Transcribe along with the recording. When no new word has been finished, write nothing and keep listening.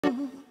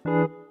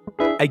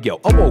Hey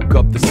yo, I woke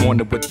up this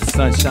morning with the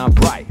sunshine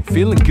bright,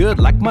 feeling good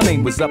like my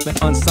name was up in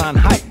unsigned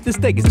hype. This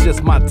day is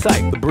just my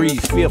type, the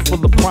breeze feel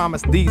full of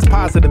promise. These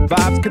positive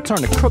vibes could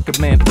turn a crooked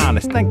man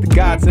honest. Thank the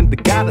gods and the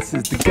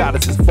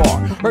goddesses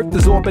far. Earth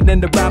is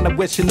orbiting around and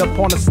wishing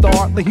upon a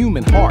star. The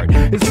human heart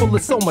is full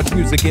of so much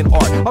music and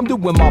art. I'm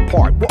doing my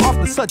part, we're off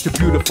to such a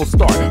beautiful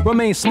start.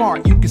 Remain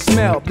smart, you can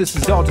smell, this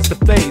is all just a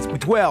phase. We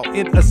dwell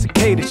in a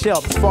cicada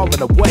shell that's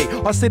falling away.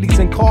 Our cities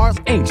and cars,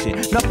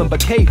 ancient, nothing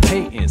but cave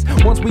paintings.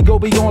 Once we go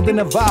beyond and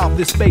evolve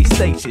this space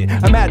station,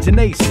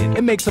 imagination,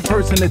 it makes a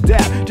person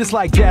adapt. Just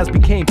like jazz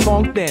became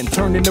funk, then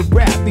turned into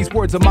rap. These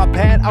words on my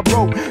pad I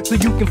wrote so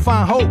you can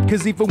find hope.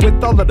 Cause even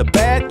with all of the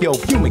bad, yo,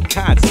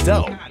 humankind's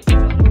dope.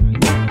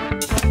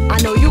 I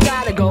know you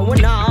got it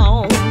going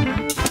on,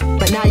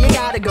 but now you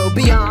gotta go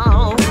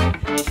beyond.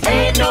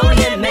 Ain't no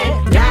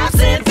limit, life's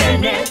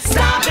infinite.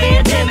 Stop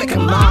being timid,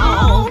 come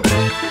on.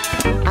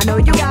 I know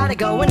you got it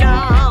going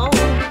on,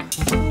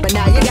 but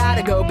now you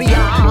gotta go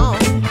beyond.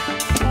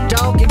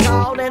 Don't get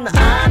caught in the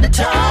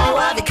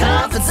undertow of your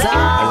comfort zone.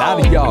 A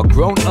lot of y'all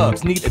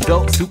grown-ups need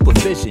adult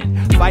supervision,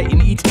 fighting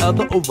each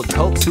other over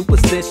cult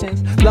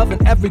superstitions.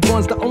 Loving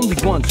everyone's the only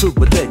one true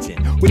religion.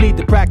 We need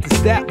to practice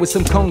that with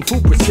some kung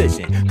fu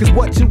precision. Cause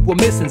what you were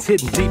missing's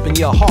hidden deep in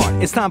your heart.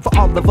 It's time for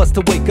all of us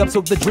to wake up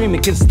so the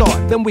dreaming can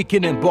start. Then we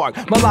can embark.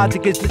 My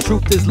logic is the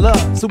truth is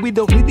love, so we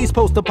don't need these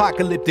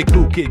post-apocalyptic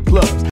cool kid clubs.